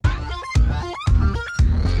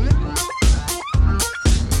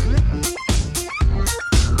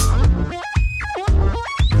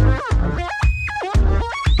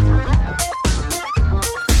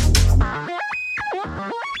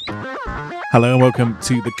Hello and welcome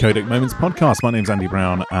to the Codec Moments podcast. My name's Andy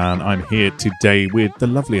Brown and I'm here today with the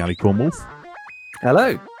lovely Ali Cornwolf.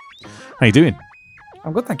 Hello. How you doing?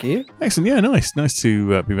 I'm good, thank you. Excellent. Yeah, nice. Nice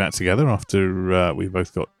to be back together after we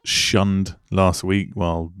both got shunned last week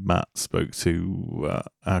while Matt spoke to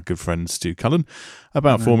our good friend Stu Cullen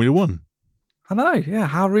about Formula One. I know, yeah.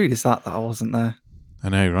 How rude is that I wasn't there? I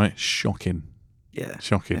know, right? Shocking. Yeah.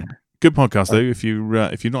 Shocking. Yeah. Good podcast though. If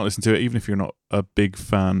you've not listened to it, even if you're not a big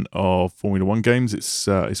fan of Formula One games, it's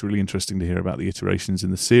really interesting to hear about the iterations in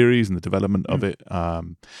the series and the development of it,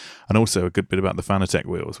 and also a good bit about the Fanatec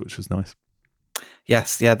wheels, which was nice.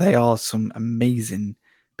 Yes, yeah, they are some amazing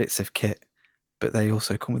bits of kit, but they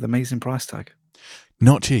also come with amazing price tag.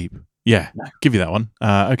 Not cheap. Yeah, No. give you that one.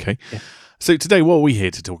 Okay. Yeah. So today, what are we here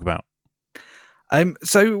to talk about?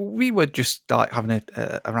 So we were just like having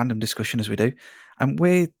a random discussion as we do, and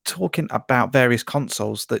we're talking about various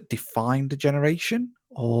consoles that define the generation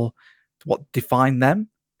or what define them.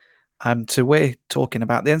 So we're talking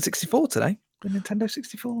about the N64 today, the Nintendo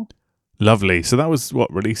 64. Lovely. So that was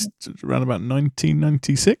what released around about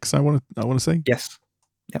 1996. I want to say. Yes.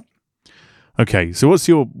 Yep. Okay. So what's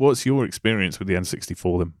your experience with the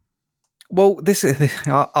N64 then? Well, this is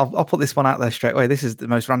I'll put this one out there straight away. This is the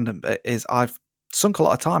most random bit. Is I've sunk a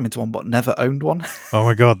lot of time into one, but never owned one. Oh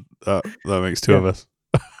my god, that makes two of us.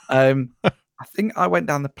 I think I went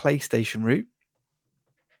down the PlayStation route,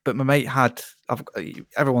 but my mate had.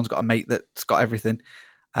 Everyone's got a mate that's got everything,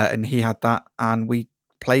 and he had that, and we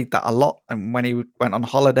played that a lot. And when he went on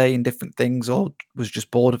holiday and different things, or was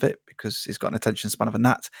just bored of it because he's got an attention span of a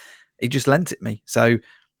gnat, he just lent it me. So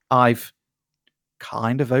I've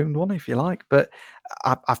kind of owned one, if you like, but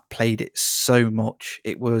I've played it so much.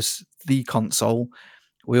 It was the console.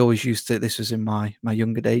 We always used to. This was in my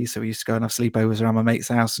younger days, so we used to go and have sleepovers around my mate's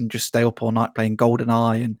house and just stay up all night playing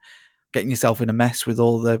GoldenEye and getting yourself in a mess with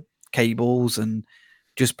all the cables and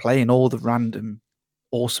just playing all the random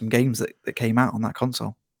awesome games that came out on that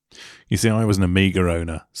console. You see, I was an Amiga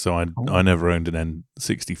owner, so I never owned an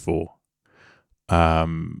N64.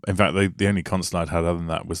 In fact, the only console I'd had other than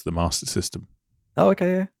that was the Master System. Oh,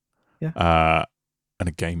 okay, yeah. And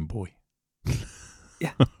a Game Boy.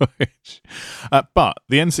 Yeah. But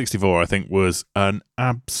the N64, I think, was an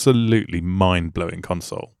absolutely mind-blowing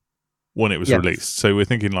console when it was released. So we're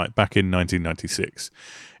thinking like back in 1996.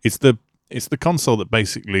 It's the console that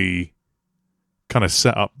basically kind of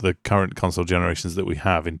set up the current console generations that we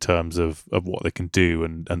have in terms of what they can do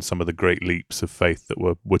and some of the great leaps of faith that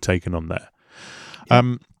were taken on there.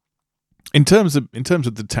 Yeah. In terms of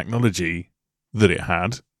the technology that it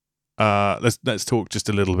had, let's talk just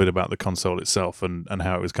a little bit about the console itself and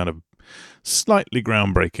how it was kind of slightly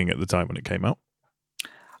groundbreaking at the time when it came out.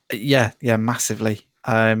 Yeah, massively.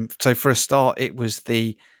 So for a start, it was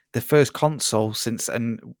the first console since,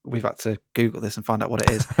 and we've had to Google this and find out what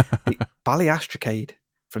it is. The Bally Astrocade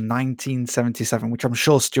from 1977, which I'm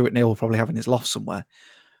sure Stuart Neal will probably have in his loft somewhere.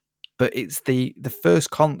 But it's the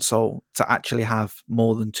first console to actually have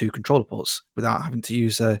more than two controller ports without having to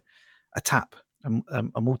use a tap,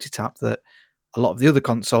 a multi-tap that a lot of the other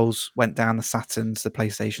consoles went down, the Saturns, the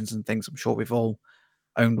PlayStations and things. I'm sure we've all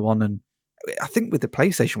owned one. And I think with the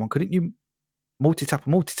PlayStation one, couldn't you multi-tap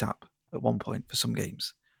at one point for some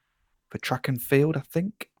games? For track and field, I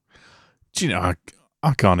think. Do you know,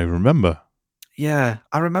 I can't even remember. Yeah,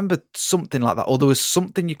 I remember something like that. Or there was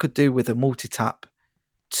something you could do with a multi-tap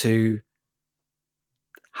to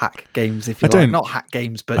hack games, if you like. Not hack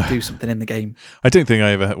games, but do something in the game. I don't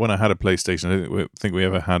think when I had a PlayStation, I don't think we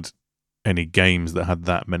ever had any games that had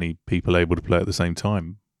that many people able to play at the same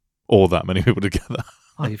time, or that many people together.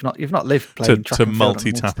 Oh, you've not lived playing to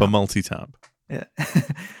multi-tap a multi-tap. Yeah.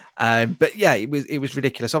 But yeah, it was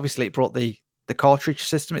ridiculous. Obviously, it brought the cartridge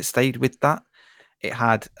system. It stayed with that. It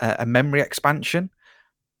had a memory expansion,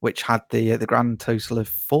 which had the grand total of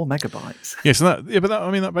 4 megabytes. Yeah, so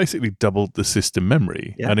that basically doubled the system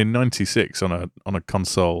memory. Yeah. And in '96 on a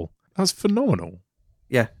console, that's phenomenal.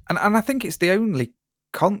 Yeah, and I think it's the only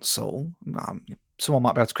console. Someone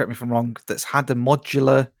might be able to correct me if I'm wrong. That's had a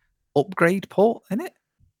modular upgrade port in it.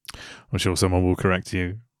 I'm sure someone will correct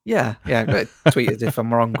you. Yeah. Tweet us if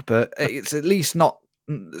I'm wrong, but it's at least not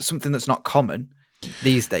something that's not common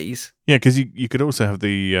these days. Yeah, because you could also have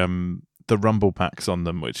the rumble packs on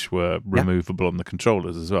them, which were removable on the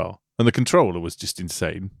controllers as well. And the controller was just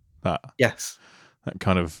insane. That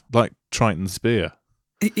kind of like Triton Spear.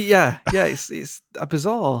 Yeah. It's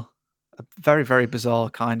a very, very bizarre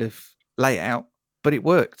kind of layout, but it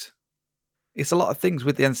worked. It's a lot of things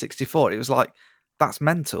with the N64. It was like, that's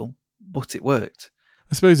mental, but it worked.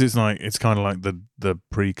 I suppose it's kind of like the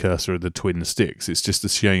precursor of the twin sticks. It's just a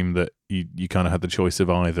shame that you kind of had the choice of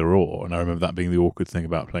either or. And I remember that being the awkward thing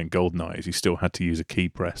about playing GoldenEye is you still had to use a key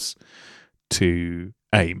press to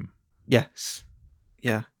aim. Yes.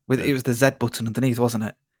 Yeah. It was the Z button underneath, wasn't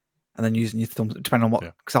it? And then using your thumb, depending on what.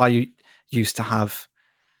 Because I used to have.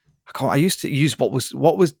 I used to use what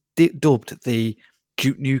was dubbed the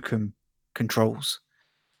Duke Nukem controls.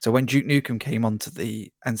 So when Duke Nukem came onto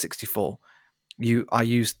the N64, I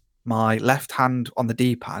used my left hand on the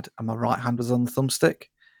D-pad and my right hand was on the thumbstick.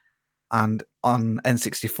 And on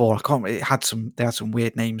N64, they had some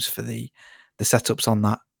weird names for the setups on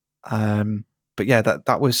that. But yeah,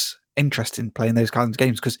 that was interesting playing those kinds of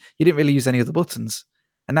games because you didn't really use any of the buttons.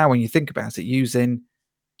 And now when you think about it, using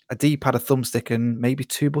a D-pad, a thumbstick, and maybe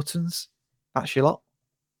 2 buttons, that's your lot.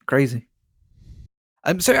 Crazy.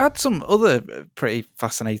 So it had some other pretty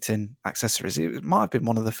fascinating accessories. It might have been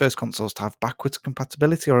one of the first consoles to have backwards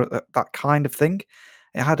compatibility or that kind of thing.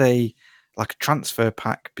 It had a transfer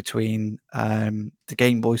pack between the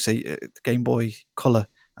Game Boy, the Game Boy Color,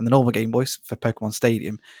 and the normal Game Boys for Pokemon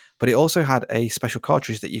Stadium. But it also had a special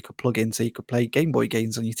cartridge that you could plug in so you could play Game Boy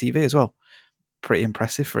games on your TV as well. Pretty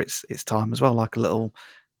impressive for its time as well, like a little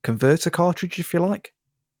converter cartridge, if you like.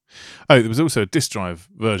 Oh, there was also a disk drive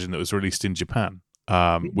version that was released in Japan,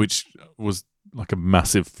 which was like a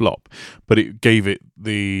massive flop, but it gave it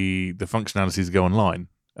the functionality to go online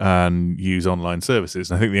and use online services.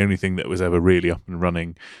 And I think the only thing that was ever really up and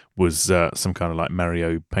running was some kind of like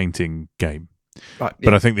Mario painting game. Right, yeah.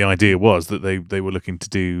 But I think the idea was that they were looking to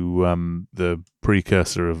do the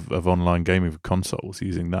precursor of online gaming for consoles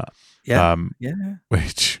using that. Yeah,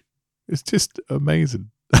 which is just amazing.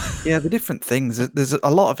 Yeah, the different things. There's a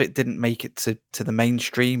lot of it didn't make it to the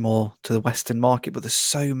mainstream or to the Western market, but there's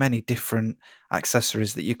so many different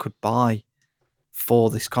accessories that you could buy for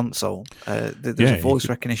this console. There's a voice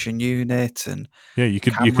recognition unit and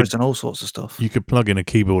cameras and all sorts of stuff. You could plug in a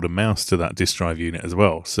keyboard and mouse to that disk drive unit as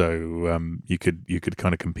well, so you could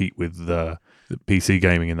kind of compete with the PC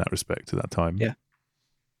gaming in that respect at that time. Yeah,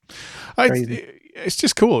 it's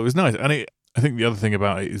just cool. It was nice, and I think the other thing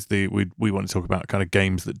about it is we want to talk about kind of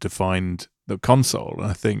games that defined the console. And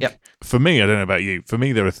I think for me, I don't know about you, for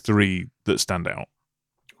me there are 3 that stand out.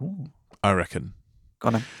 Ooh. I reckon.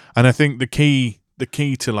 Got him. And I think the key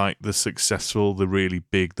to like the successful, the really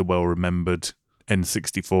big, the well remembered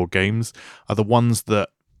N64 games are the ones that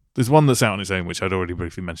there's one that's out on its own, which I'd already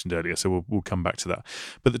briefly mentioned earlier, so we'll come back to that.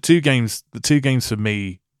 But the two games for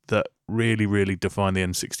me that really, really define the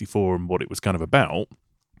N64 and what it was kind of about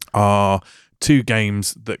are 2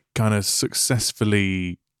 games that kind of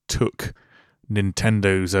successfully took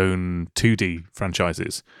Nintendo's own 2D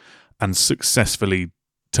franchises and successfully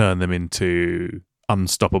turned them into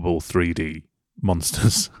unstoppable 3D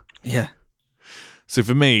monsters. Yeah. So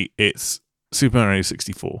for me, it's Super Mario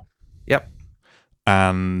 64. Yep.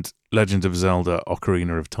 And Legend of Zelda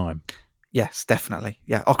Ocarina of Time. Yes, definitely.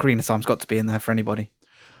 Yeah, Ocarina of Time's got to be in there for anybody.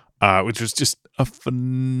 Which was just a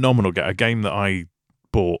phenomenal game. A game that I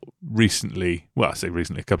bought recently. Well, I say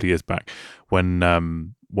recently, a couple of years back, when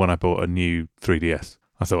I bought a new 3DS.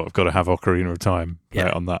 I thought I've got to have Ocarina of Time play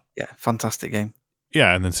it on that. Yeah, fantastic game.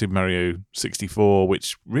 Yeah, and then Super Mario 64,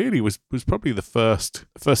 which really was probably the first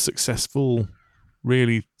successful,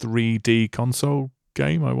 really 3D console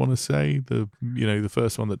game. I want to say the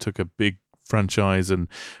first one that took a big franchise and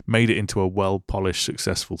made it into a well polished,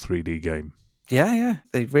 successful 3D game. Yeah,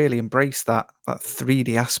 they really embraced that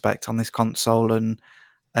 3D aspect on this console, and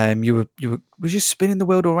you was just spinning the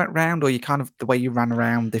world around, or you kind of the way you ran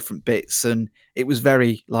around different bits, and it was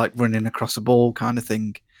very like running across a ball kind of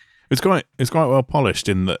thing. It's quite well polished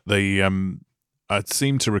in that they I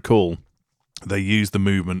seem to recall they used the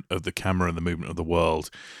movement of the camera and the movement of the world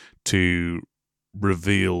to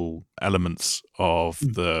reveal elements of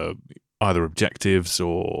the either objectives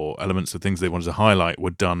or elements of things they wanted to highlight were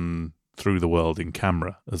done through the world in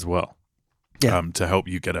camera as well. Yeah. To help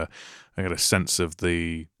you get a sense of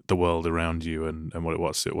the world around you and what it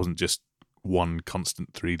was. So it wasn't just one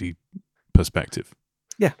constant 3D perspective.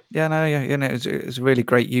 Yeah, it was a really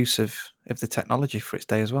great use of the technology for its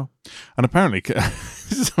day as well. And apparently,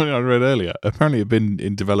 this is something I read earlier, apparently it had been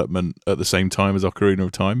in development at the same time as Ocarina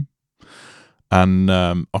of Time. And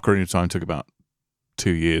Ocarina of Time took about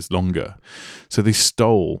 2 years longer. So they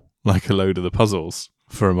stole like a load of the puzzles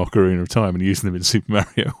from Ocarina of Time and used them in Super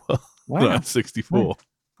Mario Wow. 64. Wow.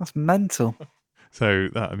 That's mental. So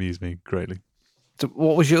that amused me greatly. So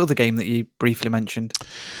what was your other game that you briefly mentioned?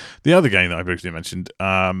 The other game that I briefly mentioned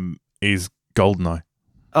is GoldenEye.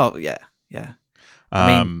 Oh, yeah.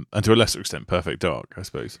 And to a lesser extent, Perfect Dark, I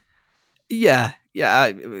suppose. Yeah,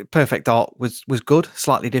 Perfect Dark was good,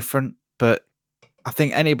 slightly different, but I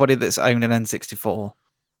think anybody that's owned an N64,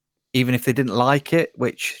 even if they didn't like it,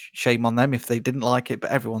 which shame on them if they didn't like it,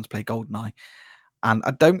 but everyone's played GoldenEye, and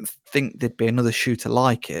I don't think there'd be another shooter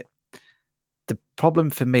like it. The problem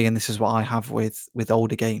for me, and this is what I have with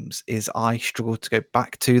older games, is I struggle to go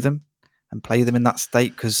back to them and play them in that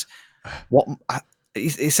state because what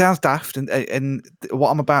it sounds daft, and what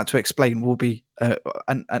I'm about to explain will be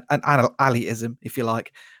an alleyism, if you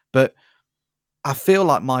like, but I feel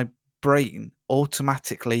like my brain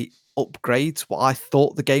automatically upgrades what I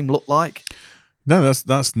thought the game looked like. No, that's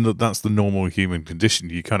the normal human condition.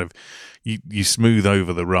 You kind of you smooth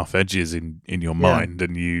over the rough edges in your mind,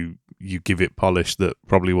 and you give it polish that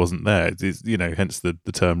probably wasn't there. It's, hence the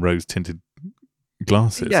term rose tinted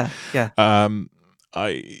glasses. Yeah.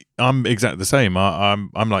 I'm exactly the same. I'm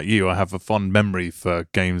like you. I have a fond memory for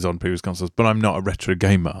games on previous consoles, but I'm not a retro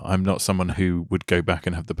gamer. I'm not someone who would go back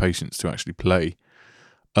and have the patience to actually play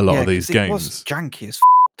a lot of these games. It was janky as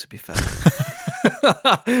to be fair.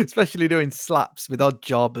 Especially doing slaps with Odd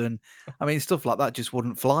Job, and I mean stuff like that just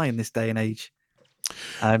wouldn't fly in this day and age.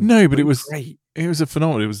 No, but it was great. It was a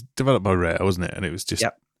phenomenal. It was developed by Rare, wasn't it? And it was just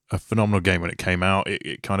a phenomenal game when it came out.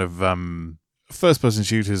 It kind of first-person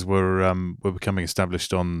shooters were becoming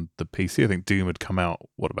established on the PC. I think Doom had come out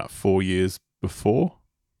about 4 years before.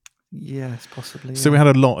 Yes, possibly. So we had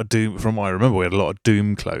a lot of Doom. From what I remember, we had a lot of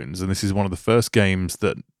Doom clones, and this is one of the first games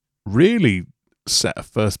that really set a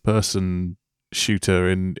first-person shooter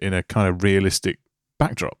in a kind of realistic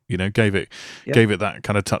backdrop. Gave it that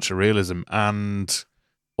kind of touch of realism, and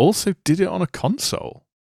also did it on a console.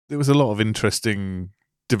 There was a lot of interesting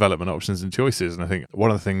development options and choices, and I think one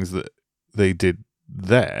of the things that they did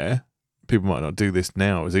there, people might not do this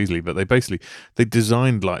now as easily, but they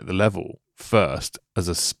designed like the level first as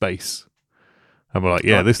a space. And we're like,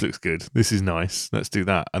 this looks good. This is nice. Let's do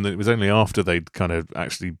that. And then it was only after they'd kind of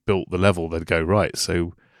actually built the level they'd go, right,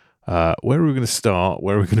 so where are we going to start?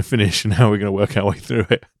 Where are we going to finish? And how are we going to work our way through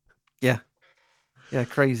it? Yeah,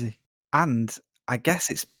 crazy. And I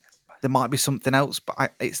guess there might be something else,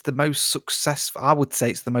 but it's the most successful. I would say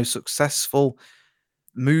it's the most successful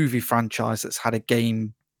movie franchise that's had a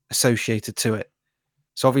game associated to it.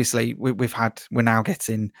 So obviously we're now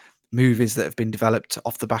getting movies that have been developed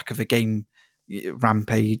off the back of a game,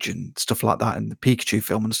 Rampage and stuff like that, and the Pikachu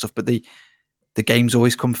film and stuff. But the games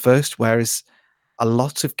always come first, whereas a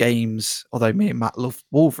lot of games, although me and Matt love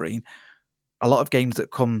Wolverine, a lot of games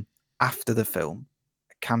that come after the film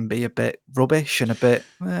can be a bit rubbish and a bit.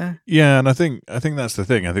 Yeah, and I think that's the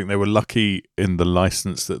thing. I think they were lucky in the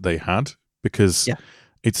license that they had, because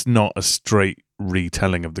it's not a straight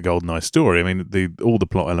retelling of the GoldenEye story. I mean, all the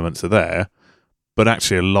plot elements are there, but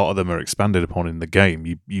actually a lot of them are expanded upon in the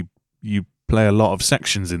game. You play a lot of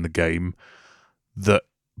sections in the game that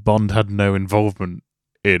Bond had no involvement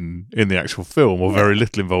in the actual film, or very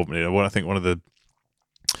little involvement in. I think one of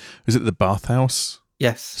is it the bathhouse?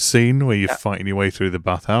 Yes. Scene where you're fighting your way through the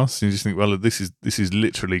bathhouse, and you just think, well, this is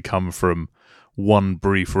literally come from one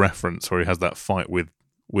brief reference where he has that fight with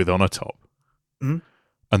Onatop. Mm-hmm.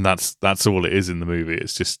 And that's all it is in the movie.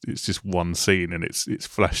 It's just one scene, and it's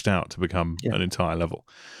fleshed out to become an entire level.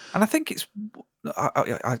 And I think it's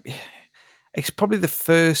probably the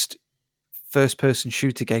first person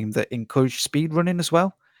shooter game that encouraged speedrunning as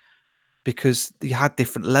well, because you had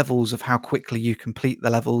different levels of how quickly you complete the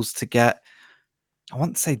levels to get. I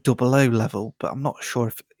want to say 00 level, but I'm not sure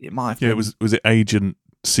if it might have been. Yeah, was it Agent,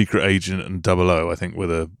 Secret Agent, and 00? I think with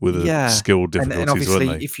a skill difficulties. And obviously,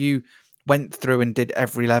 weren't they? if you went through and did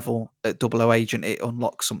every level at 00 Agent, it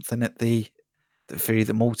unlocked something at for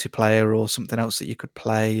either multiplayer or something else that you could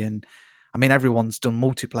play. And I mean, everyone's done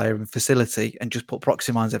multiplayer in Facility and just put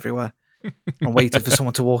proxy mines everywhere and waited for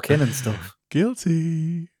someone to walk in and stuff.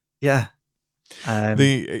 Guilty. Yeah. I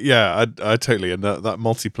totally, and that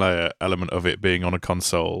multiplayer element of it being on a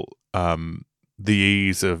console, the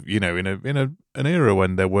ease of in an era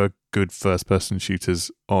when there were good first person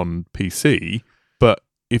shooters on PC, but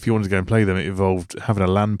if you wanted to go and play them, it involved having a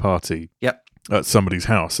LAN party at somebody's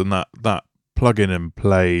house, and that plug in and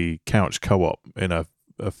play couch co-op in a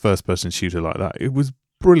first person shooter like that, it was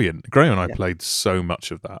brilliant. Graham and I played so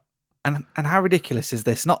much of that. And how ridiculous is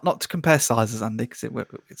this? Not to compare sizes, Andy, because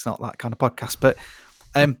it's not that kind of podcast. But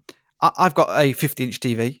I've got a 50-inch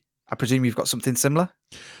TV. I presume you've got something similar,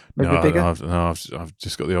 maybe bigger. I've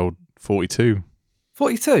just got the old 42.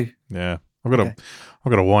 42. Yeah, I've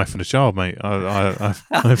got a wife and a child, mate. I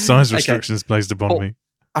have size restrictions placed upon me.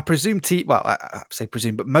 I presume I say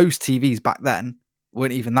presume, but most TVs back then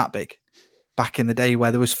weren't even that big. Back in the day, where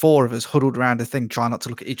there was 4 of us huddled around a thing, trying not to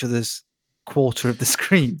look at each other's quarter of the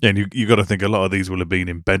screen. Yeah, and you got to think a lot of these will have been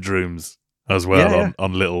in bedrooms as well,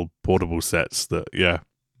 on little portable sets.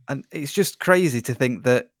 And it's just crazy to think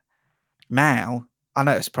that now, I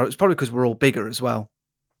know it's probably because we're all bigger as well.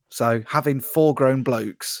 So having 4 grown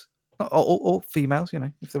blokes, or females,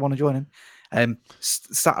 if they want to join in,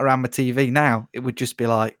 sat around my TV now, it would just be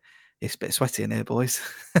like, it's a bit sweaty in here, boys.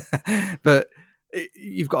 But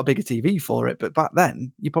you've got a bigger TV for it. But back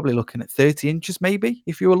then, you're probably looking at 30 inches, maybe,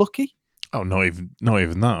 if you were lucky. Oh, not even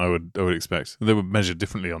that. I would expect they were measured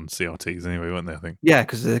differently on CRTs anyway, weren't they? I think. Yeah,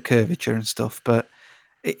 because of the curvature and stuff. But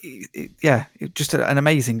it just an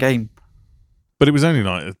amazing game. But it was only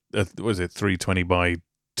like what was it, 320 by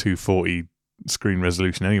 240 screen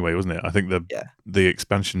resolution anyway, wasn't it? I think the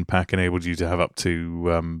expansion pack enabled you to have up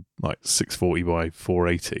to like 640 by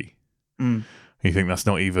 480. You think it's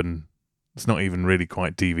not even really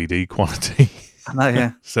quite DVD quality. I know,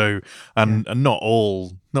 yeah. So and not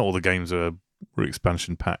all the games were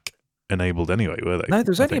expansion pack enabled anyway, were they? No,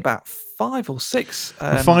 there was only about 5 or 6.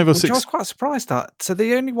 5 or 6. Which I was quite surprised at. So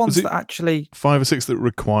the only ones that actually 5 or 6 that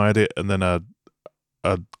required it, and then a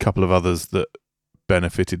couple of others that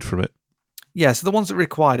benefited from it. Yeah, so the ones that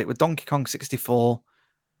required it were Donkey Kong 64,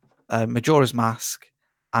 Majora's Mask,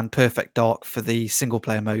 and Perfect Dark for the single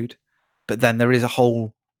player mode. But then there is a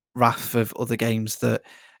whole raft of other games that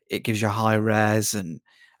it gives you high res and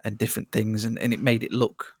different things, and it made it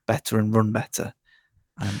look better and run better,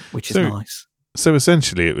 which is nice. So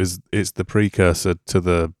essentially, it's the precursor to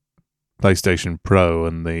the PlayStation Pro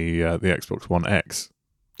and the Xbox One X.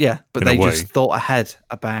 Yeah, but they just thought ahead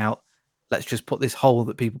about, let's just put this hole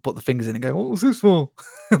that people put the fingers in and go, what was this for?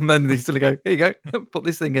 And then they still go, here you go, put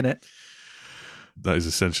this thing in it. That is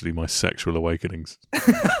essentially my sexual awakenings.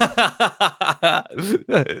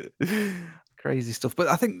 Crazy stuff. But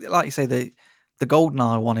I think, like you say, the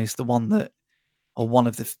GoldenEye one is the one that, or one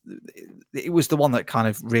of it was the one that kind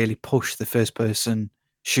of really pushed the first person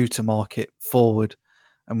shooter market forward.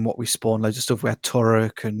 And what we spawned, loads of stuff. We had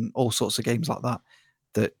Turok and all sorts of games like that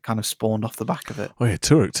kind of spawned off the back of it. Oh yeah,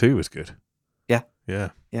 Turok 2 was good. Yeah.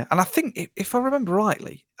 And I think, if I remember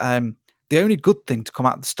rightly, the only good thing to come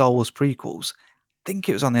out of the Star Wars prequels, I think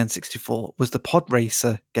it was on the N64, was the Pod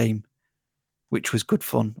Racer game, which was good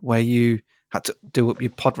fun, where you had to do up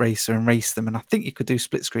your Pod Racer and race them, and I think you could do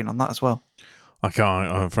split screen on that as well. I'm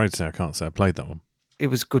afraid to say I can't say I played that one. It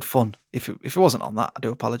was good fun. If it wasn't on that, I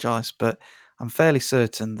do apologise, but I'm fairly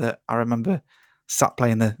certain that I remember sat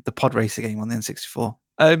playing the Pod Racer game on the N64.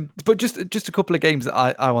 But just a couple of games that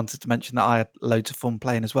I wanted to mention that I had loads of fun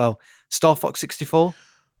playing as well. Star Fox 64.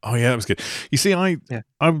 Oh yeah, that was good. You see, I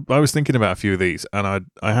was thinking about a few of these, and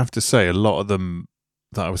I have to say a lot of them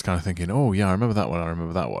that I was kind of thinking, oh yeah, I remember that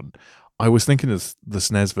one. I was thinking of the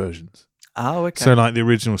SNES versions. Oh, okay. So like the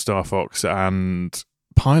original Star Fox and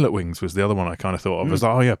Pilot Wings was the other one I kind of thought of. I was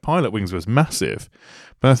like, oh yeah, Pilot Wings was massive.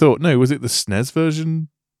 But I thought, no, was it the SNES version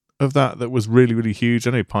of that was really, really huge?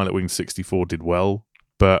 I know Pilot Wings 64 did well,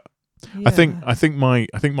 but yeah. I think my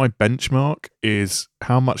benchmark is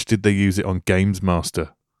how much did they use it on Games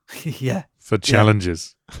Master? Yeah. For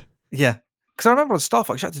challenges. Yeah. Because I remember on Star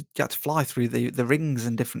Fox you had to fly through the rings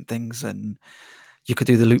and different things, and you could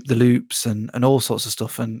do the loops and all sorts of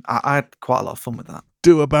stuff, and I had quite a lot of fun with that.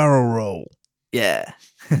 Do a barrel roll. Yeah.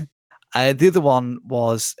 The other one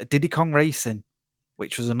was Diddy Kong Racing,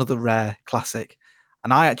 which was another rare classic,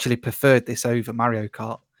 and I actually preferred this over Mario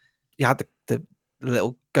Kart. You had the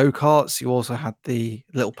little go-karts, you also had the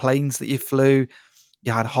little planes that you flew,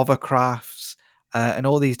 you had hovercrafts, and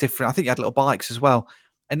all these different, I think you had little bikes as well,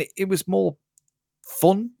 and it was more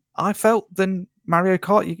fun, I felt, than Mario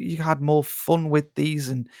Kart. You had more fun with these,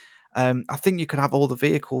 and I think you could have all the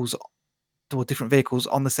vehicles or different vehicles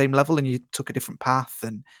on the same level, and you took a different path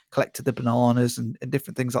and collected the bananas and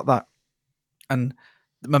different things like that. And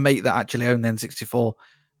my mate that actually owned the N64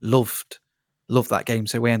 loved that game,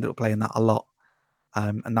 so we ended up playing that a lot.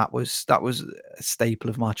 And that was a staple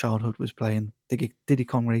of my childhood, was playing Diddy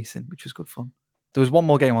Kong Racing, which was good fun. There was one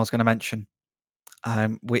more game I was going to mention,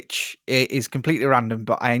 which is completely random,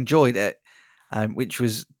 but I enjoyed it, which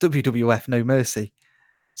was WWF No Mercy.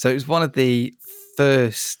 So it was one of the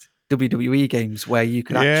first WWE games where you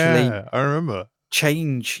could actually I remember,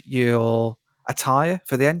 change your attire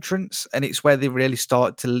for the entrance, and it's where they really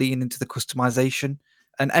started to lean into the customization,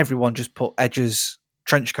 and everyone just put Edge's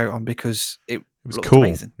trench coat on because it was cool.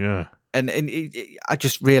 Amazing. Yeah. And I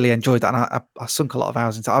just really enjoyed that, and I sunk a lot of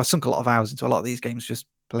hours into. I've sunk a lot of hours into a lot of these games, just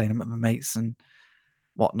playing them with my mates and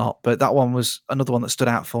whatnot. But that one was another one that stood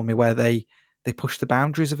out for me, where they pushed the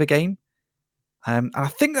boundaries of a game. And I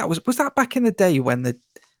think that was that back in the day when the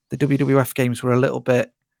WWF games were a little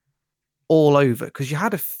bit all over, because you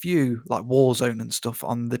had a few like Warzone and stuff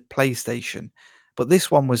on the PlayStation, but this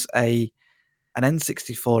one was an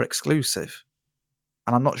N64 exclusive,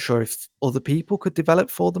 and I'm not sure if other people could develop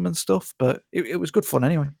for them and stuff, but it was good fun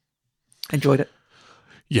anyway. Enjoyed it.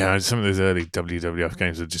 Yeah, some of those early WWF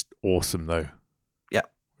games are just awesome, though. Yeah.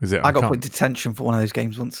 Is it? I got put in detention for one of those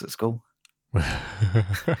games once at school.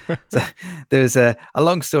 So there was a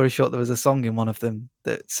long story short, there was a song in one of them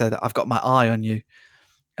that said, "I've got my eye on you."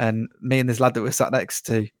 And me and this lad that we sat next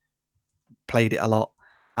to played it a lot.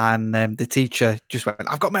 And the teacher just went,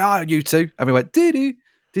 "I've got my eye on you too." And we went, "Doo-doo,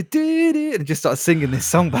 doo-doo-doo," and just started singing this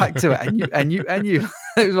song back to it. And you.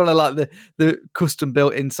 It was one of like the custom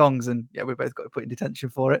built in songs. And yeah, we both got put in detention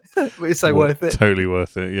for it. But it's so worth it. Totally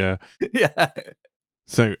worth it. Yeah. Yeah.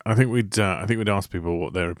 So I think we'd ask people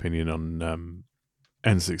what their opinion on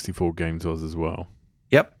N64 games was as well.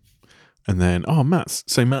 Yep. And then Matt's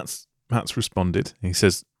responded. He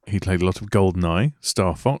says he played a lot of GoldenEye,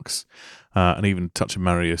 Star Fox, and even a touch of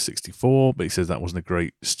Mario 64, but he says that wasn't a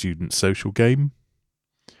great student social game.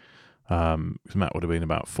 Because Matt would have been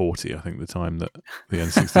about 40, I think, the time that the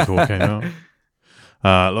N64 came out.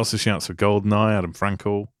 Lots of shouts for GoldenEye, Adam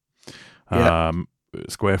Frankel,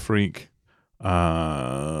 Square Freak.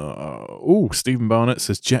 Stephen Barnett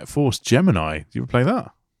says Jet Force Gemini. Did you ever play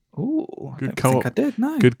that? Oh, good I think I did.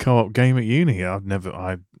 No, good co-op game at uni. I need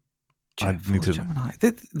to. Gemini.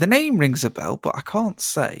 The name rings a bell, but I can't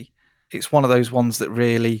say it's one of those ones that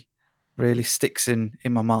really, really sticks in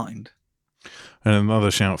my mind. And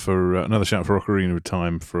another shout for Ocarina of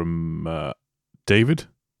Time from David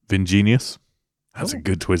Vingenius. That's a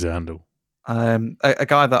good Twitter handle. A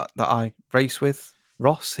guy that I race with,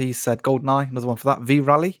 Ross, he said GoldenEye, another one for that.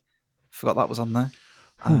 V-Rally, forgot that was on there.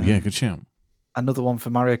 Oh, yeah, good shout. Another one for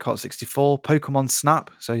Mario Kart 64. Pokemon Snap,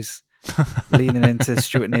 so he's leaning into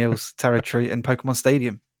Stuart Neal's territory, and Pokemon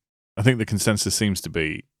Stadium. I think the consensus seems to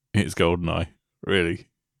be it's GoldenEye, really.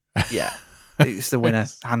 Yeah, it's the winner,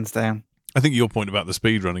 hands down. I think your point about the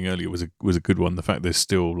speedrunning earlier was a good one. The fact there's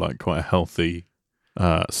still like quite a healthy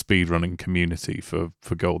speedrunning community for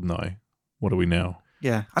GoldenEye. What are we now?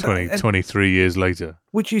 Yeah. 23 years later.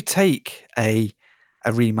 Would you take a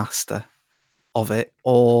remaster of it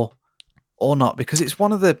or not? Because it's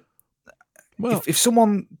one of the... Well, if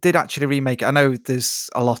someone did actually remake it, I know there's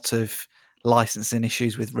a lot of licensing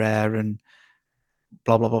issues with Rare and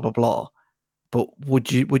blah, blah, blah, blah, blah. But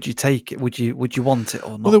would you take it? Would you want it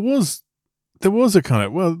or not? Well, there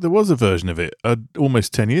was a version of it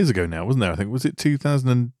almost 10 years ago now, wasn't there? I think, was it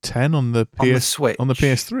 2010 on the Switch? On the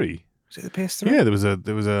PS3? Was it the PS3? Yeah,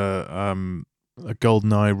 there was a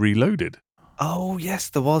GoldenEye Reloaded. Oh yes,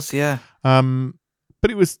 there was. Yeah.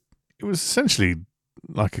 But it was essentially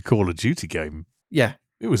like a Call of Duty game. Yeah.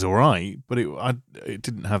 It was all right, but it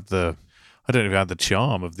didn't have the... I don't know if it had the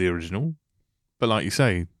charm of the original. But like you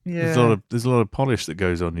say, there's a lot of polish that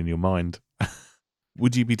goes on in your mind.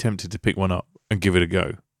 Would you be tempted to pick one up and give it a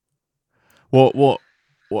go? What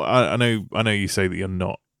I know you say that you're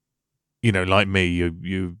not, like me,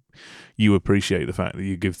 you appreciate the fact that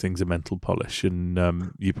you give things a mental polish,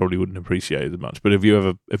 and you probably wouldn't appreciate it as much. But have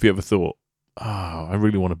you ever thought, I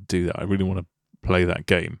really want to do that. I really want to play that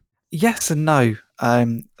game. Yes and no.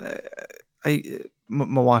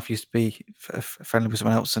 My wife used to be friendly with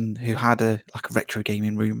someone else and who had a retro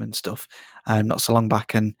gaming room and stuff not so long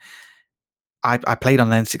back, and I played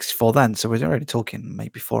on an N64 then, so we're already talking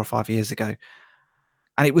maybe 4 or 5 years ago,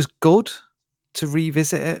 and it was good to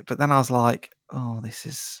revisit it, but then I was like, this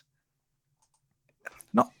is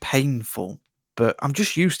not painful, but I'm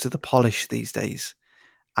just used to the polish these days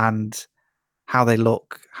and how they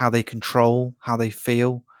look, how they control, how they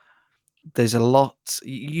feel. There's a lot.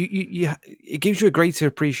 It gives you a greater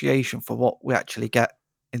appreciation for what we actually get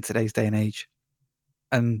in today's day and age.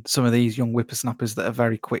 And some of these young whippersnappers that are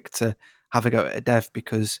very quick to have a go at a dev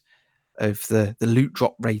because of the loot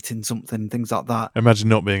drop rate in something, things like that. Imagine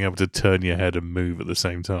not being able to turn your head and move at the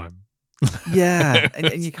same time. Yeah,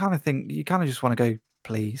 and you kind of think, you kind of just want to go,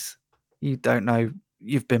 please. You don't know,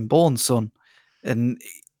 you've been born, son. And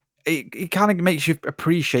it kind of makes you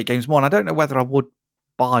appreciate games more. And I don't know whether I would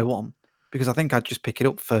buy one, because I think I'd just pick it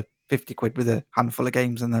up for 50 quid with a handful of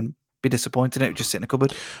games and then be disappointed in it. It would just sit in a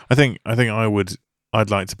cupboard. I think I would. I'd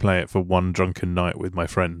like to play it for one drunken night with my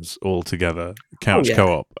friends all together, couch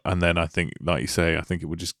co-op, and then I think, like you say, I think it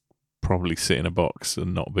would just probably sit in a box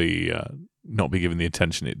and not be given the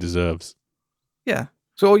attention it deserves. Yeah.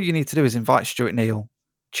 So all you need to do is invite Stuart Neal,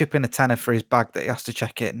 chip in a tenner for his bag that he has to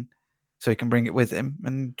check in, so he can bring it with him,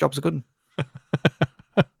 and job's a good one.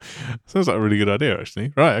 Sounds like a really good idea,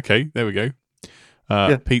 actually. Right, okay, there we go.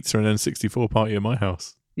 Pizza and N64 party at my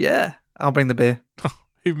house. Yeah, I'll bring the beer.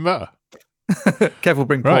 Even better. Kev will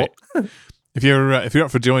bring Right. port. If you're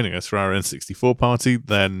up for joining us for our N64 party,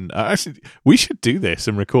 then actually we should do this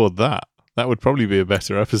and record that. That would probably be a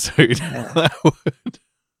better episode. Yeah. That would.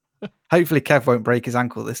 Hopefully Kev won't break his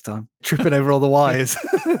ankle this time, tripping over all the wires.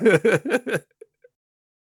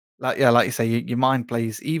 Like you say, your mind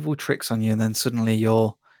plays evil tricks on you, and then suddenly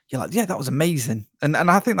you're like, yeah, that was amazing. And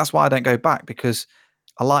I think that's why I don't go back, because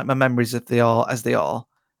I like my memories as they are.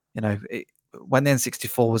 You know, when the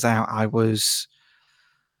N64 was out, I was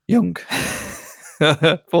young,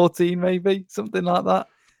 14 maybe, something like that.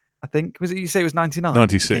 I think you say it was 99?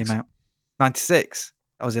 96. Came out 96.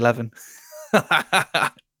 I was 11.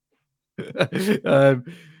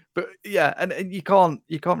 But yeah, and you can't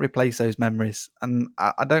replace those memories, and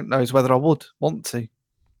I don't know as whether I would want to.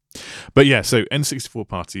 But yeah, so N64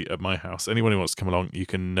 party at my house. Anyone who wants to come along, you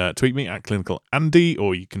can tweet me at Clinical Andy,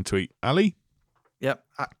 or you can tweet Ali. Yep,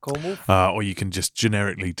 at Cornwall. Or you can just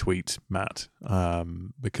generically tweet Matt,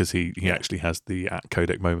 because he actually has the at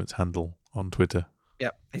Codec Moments handle on Twitter.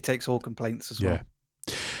 Yep, he takes all complaints as well.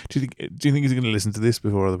 Do you think he's going to listen to this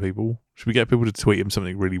before other people? Should we get people to tweet him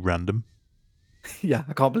something really random? Yeah,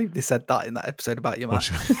 I can't believe they said that in that episode about you, Matt.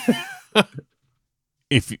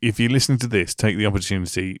 If you're listening to this, take the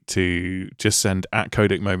opportunity to just send at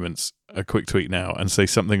Codec Moments a quick tweet now and say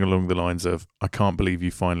something along the lines of, "I can't believe you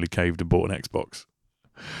finally caved and bought an Xbox."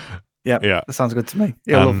 Yeah, that sounds good to me.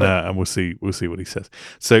 Yeah, and we'll see what he says.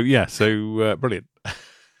 So yeah, brilliant.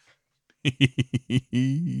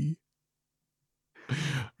 You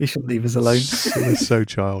should leave us alone. So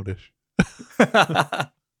childish.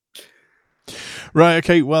 Right.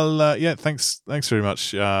 Okay. Well. Yeah. Thanks very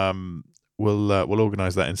much. We'll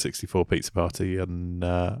organise that N64 pizza party, and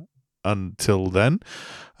until then,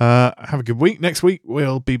 have a good week. Next week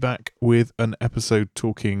we'll be back with an episode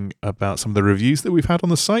talking about some of the reviews that we've had on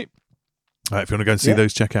the site. If you want to go and see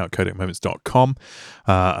those, check out codecmoments.com,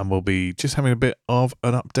 and we'll be just having a bit of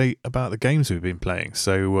an update about the games we've been playing.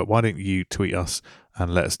 So why don't you tweet us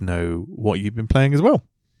and let us know what you've been playing as well.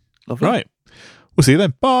 Lovely. Right. We'll see you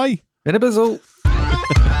then. Bye. In a bizzle.